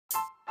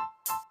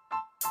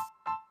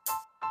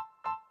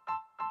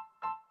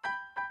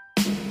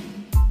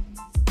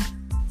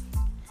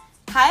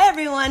Hi,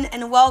 everyone,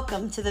 and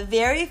welcome to the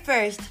very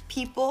first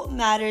People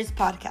Matters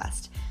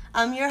podcast.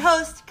 I'm your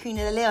host,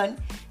 Karina De Leon.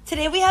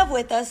 Today we have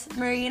with us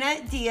Marina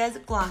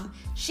Diaz-Guam.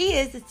 She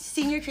is the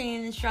senior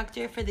training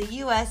instructor for the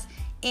U.S.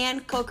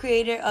 and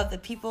co-creator of the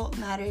People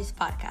Matters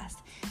podcast.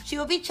 She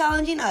will be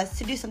challenging us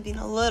to do something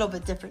a little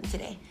bit different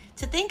today,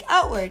 to think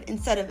outward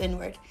instead of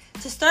inward,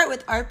 to start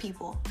with our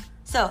people.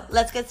 So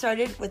let's get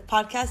started with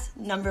podcast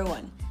number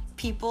 1,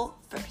 People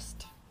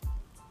First.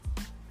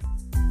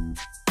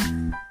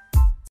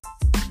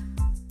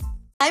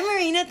 Hi,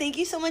 Marina. Thank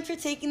you so much for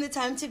taking the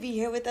time to be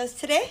here with us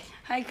today.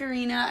 Hi,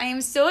 Karina. I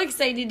am so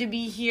excited to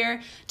be here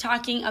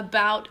talking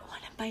about one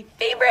of my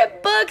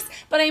favorite books,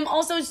 but I'm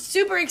also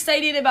super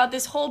excited about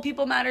this whole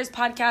People Matters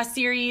podcast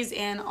series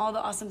and all the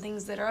awesome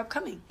things that are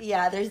upcoming.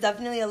 Yeah, there's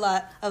definitely a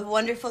lot of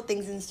wonderful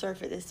things in store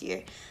for this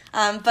year.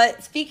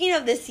 But speaking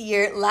of this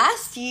year,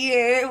 last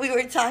year we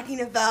were talking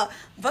about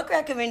book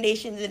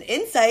recommendations and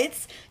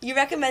insights. You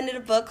recommended a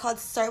book called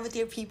Start With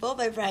Your People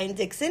by Brian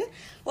Dixon.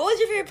 What was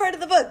your favorite part of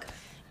the book?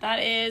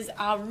 That is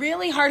a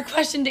really hard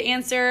question to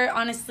answer,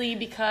 honestly,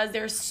 because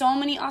there are so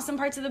many awesome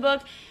parts of the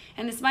book.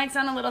 And this might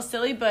sound a little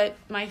silly, but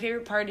my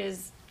favorite part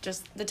is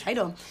just the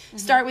title. Mm-hmm.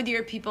 Start With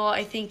Your People.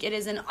 I think it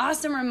is an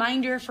awesome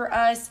reminder for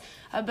us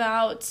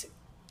about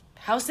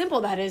how simple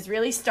that is,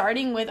 really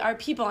starting with our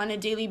people on a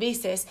daily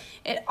basis.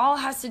 It all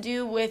has to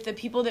do with the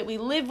people that we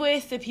live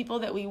with, the people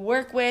that we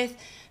work with,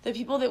 the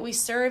people that we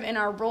serve in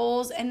our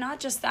roles, and not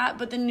just that,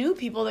 but the new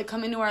people that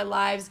come into our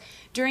lives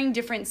during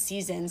different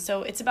seasons.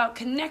 So it's about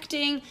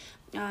connecting,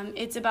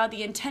 it's about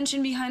the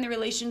intention behind the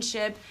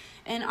relationship,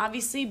 and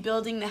obviously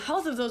building the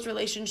health of those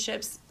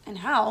relationships and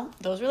how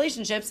those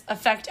relationships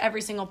affect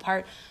every single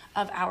part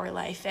of our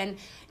life. And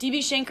D.B.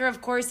 Shanker,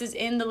 of course, is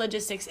in the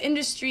logistics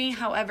industry.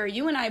 However,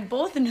 you and I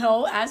both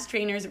know as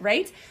trainers,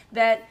 right,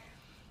 that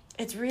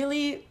it's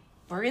really,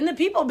 we're in the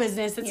people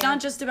business. It's not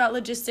just about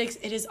logistics.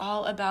 It is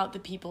all about the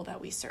people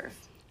that we serve.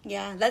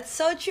 Yeah, that's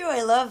so true.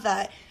 I love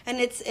that. And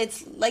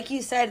it's like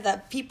you said,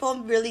 that people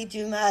really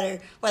do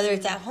matter, whether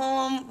it's at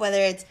home, whether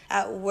it's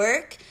at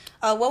work.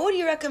 What would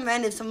you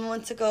recommend if someone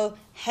wants to go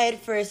head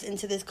first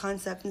into this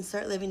concept and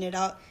start living it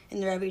out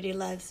in their everyday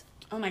lives?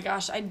 Oh my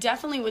gosh, I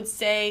definitely would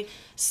say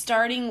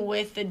starting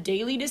with the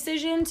daily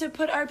decision to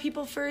put our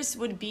people first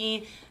would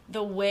be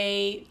the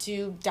way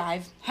to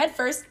dive head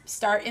first,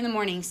 start in the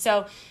morning.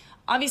 So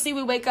obviously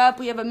we wake up,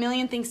 we have a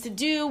million things to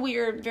do, we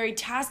are very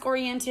task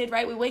oriented,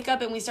 right? We wake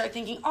up and we start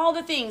thinking all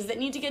the things that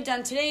need to get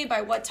done today,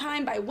 by what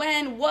time, by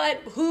when, what,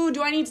 who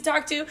do I need to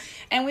talk to?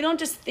 And we don't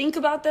just think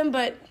about them,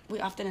 but we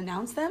often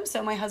announce them.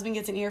 So my husband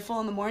gets an earful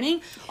in the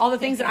morning, all the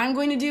things that I'm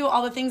going to do,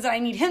 all the things that I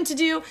need him to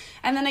do,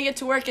 and then I get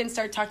to work and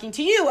start talking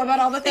to you about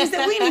all the things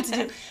that we need to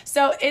do.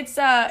 So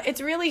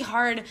it's really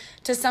hard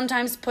to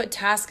sometimes put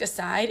tasks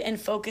aside and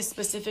focus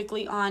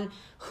specifically on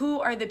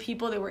who are the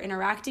people that we're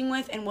interacting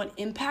with and what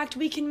impact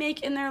we can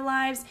make in their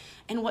lives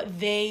and what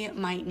they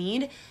might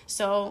need.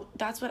 So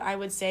that's what I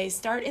would say.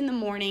 Start in the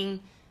morning.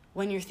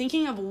 When you're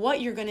thinking of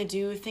what you're going to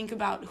do, think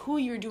about who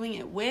you're doing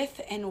it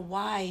with and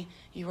why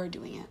you are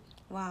doing it.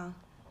 Wow,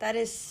 that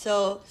is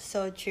so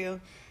true.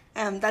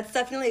 That's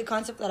definitely a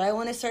concept that I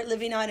want to start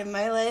living out in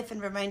my life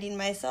and reminding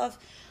myself.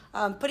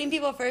 Putting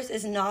people first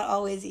is not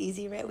always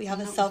easy, right? We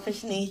have a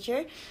selfish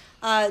nature.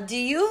 Do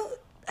you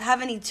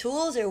have any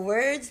tools or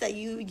words that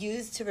you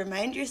use to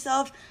remind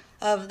yourself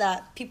of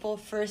that people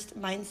first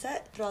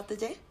mindset throughout the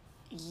day?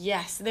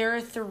 Yes, there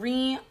are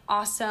 3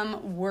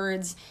 awesome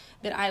words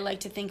that I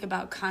like to think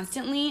about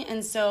constantly.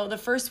 And so the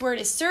first word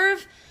is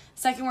serve,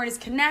 second word is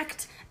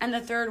connect, and the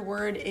third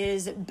word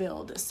is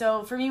build.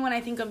 So for me, when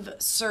I think of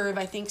serve,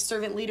 I think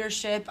servant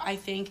leadership, I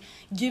think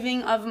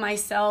giving of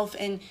myself,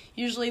 and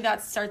usually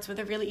that starts with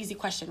a really easy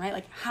question, right?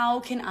 Like, how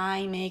can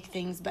I make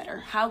things better?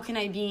 How can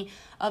I be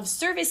of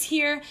service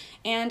here?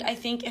 And I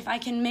think if I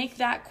can make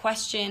that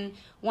question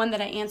one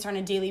that I answer on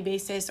a daily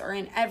basis or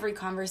in every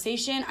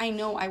conversation, I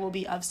know I will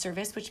be of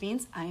service, which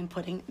means I am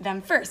putting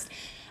them first.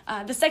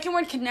 The second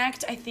word,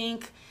 connect, I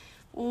think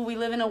we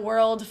live in a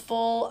world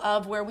full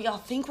of where we all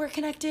think we're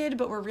connected,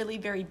 but we're really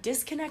very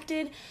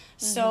disconnected.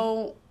 Mm-hmm.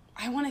 So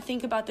I want to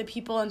think about the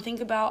people and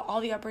think about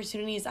all the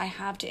opportunities I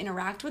have to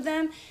interact with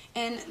them,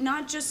 and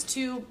not just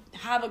to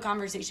have a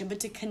conversation, but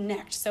to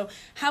connect. So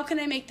how can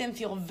I make them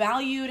feel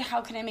valued?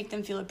 How can I make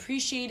them feel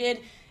appreciated?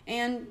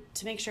 And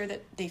to make sure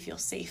that they feel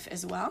safe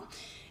as well.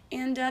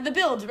 And the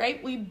build,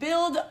 right? We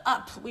build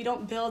up, we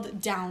don't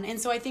build down.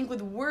 And so I think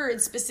with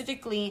words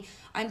specifically,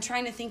 I'm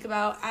trying to think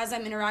about, as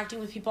I'm interacting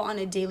with people on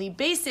a daily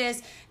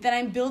basis, that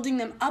I'm building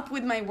them up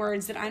with my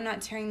words, that I'm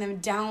not tearing them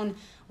down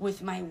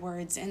with my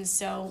words. And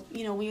so,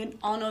 we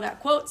all know that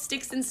quote,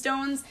 sticks and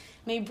stones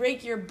may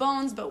break your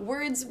bones, but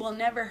words will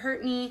never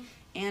hurt me.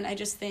 And I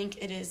just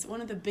think it is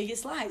one of the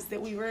biggest lies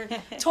that we were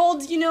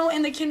told,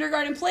 in the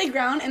kindergarten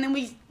playground. And then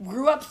we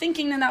grew up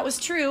thinking that was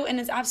true, and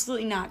it's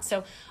absolutely not.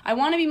 So I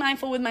want to be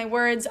mindful with my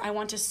words. I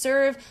want to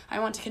serve, I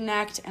want to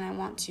connect, and I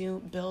want to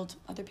build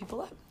other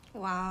people up.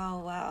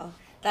 Wow.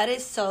 That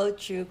is so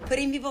true.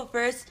 Putting people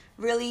first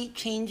really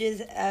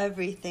changes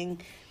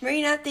everything.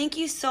 Marina, thank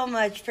you so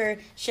much for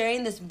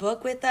sharing this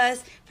book with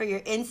us, for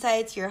your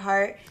insights, your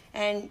heart,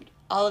 and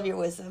all of your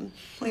wisdom.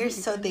 We are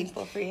so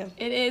thankful for you.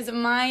 It is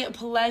my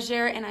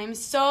pleasure, and I'm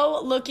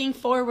so looking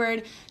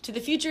forward to the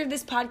future of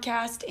this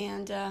podcast.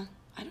 And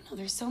I don't know,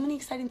 there's so many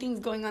exciting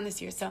things going on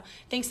this year. So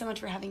thanks so much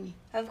for having me.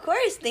 Of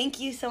course. Thank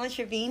you so much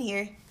for being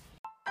here.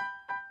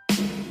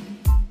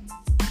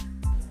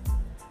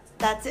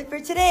 That's it for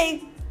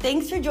today.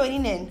 Thanks for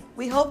joining in.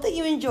 We hope that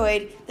you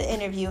enjoyed the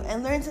interview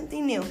and learned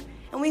something new.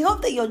 And we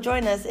hope that you'll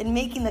join us in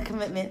making the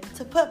commitment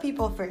to put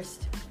people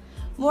first.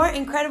 More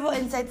incredible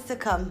insights to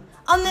come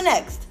on the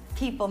next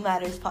People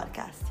Matters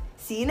podcast.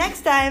 See you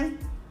next time.